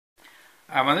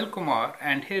I'm Anil Kumar,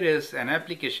 and here is an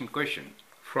application question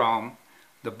from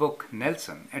the book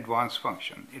Nelson Advanced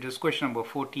Function. It is question number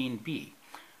 14b,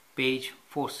 page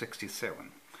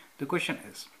 467. The question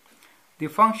is, the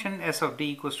function s of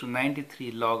d equals to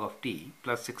 93 log of d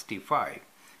plus 65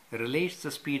 relates the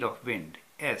speed of wind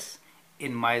s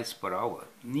in miles per hour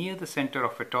near the center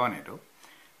of a tornado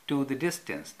to the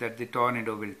distance that the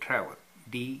tornado will travel,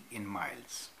 d in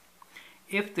miles.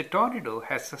 If the tornado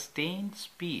has sustained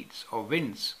speeds or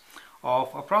winds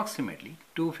of approximately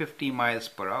 250 miles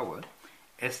per hour,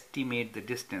 estimate the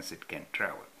distance it can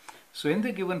travel. So in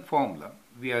the given formula,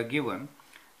 we are given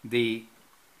the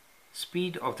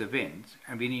speed of the winds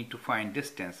and we need to find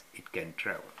distance it can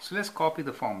travel. So let's copy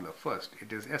the formula first.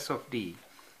 It is s of d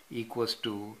equals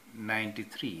to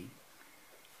 93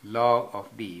 log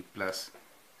of d plus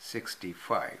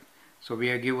 65. So we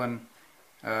are given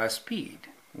speed,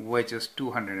 which is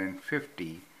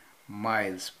 250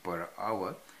 miles per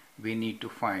hour. We need to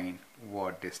find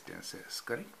what distance is,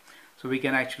 correct? So we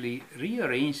can actually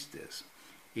rearrange this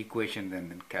equation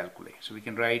and then calculate. So we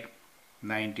can write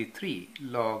 93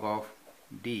 log of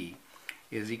d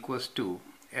is equals to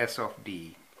s of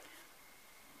d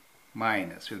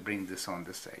minus, we'll bring this on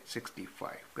this side,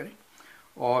 65, correct?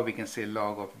 Or we can say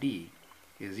log of d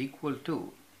is equal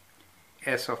to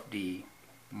s of d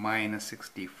minus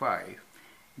 65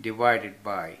 divided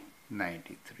by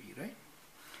 93, right?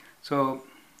 So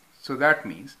that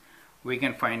means we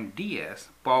can find ds,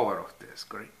 power of this,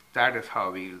 correct? That is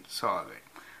how we will solve it.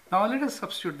 Now let us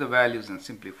substitute the values and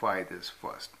simplify this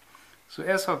first. So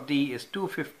s of d is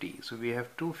 250, so we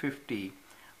have 250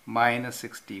 minus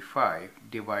 65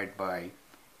 divided by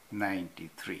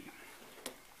 93.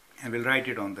 And we'll write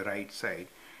it on the right side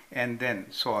and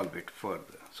then solve it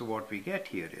further. So what we get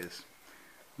here is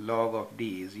log of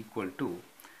d is equal to,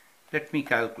 let me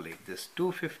calculate this,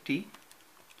 250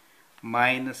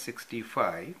 minus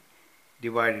 65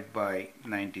 divided by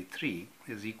 93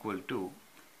 is equal to,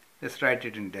 let's write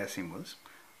it in decimals,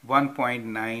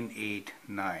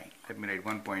 1.989. Let me write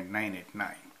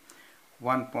 1.989.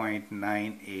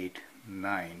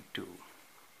 1.9892.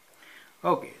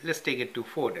 Okay, let's take it to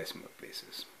 4 decimal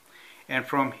places. And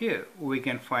from here we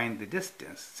can find the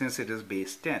distance. Since it is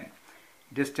base 10,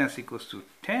 distance equals to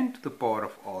 10 to the power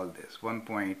of all this,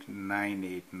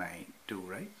 1.9892,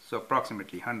 right? So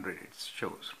approximately 100 it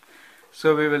shows.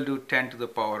 So we will do 10 to the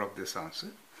power of this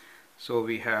answer. So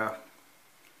we have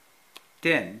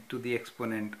 10 to the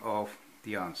exponent of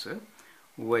the answer,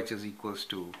 which is equals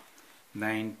to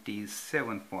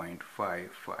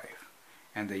 97.55,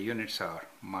 and the units are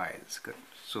miles,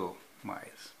 so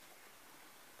miles.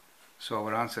 So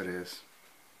our answer is,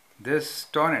 this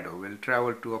tornado will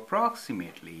travel to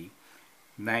approximately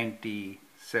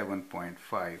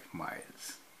 97.5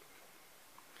 miles.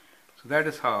 So that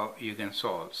is how you can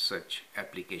solve such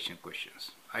application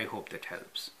questions. I hope that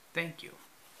helps. Thank you.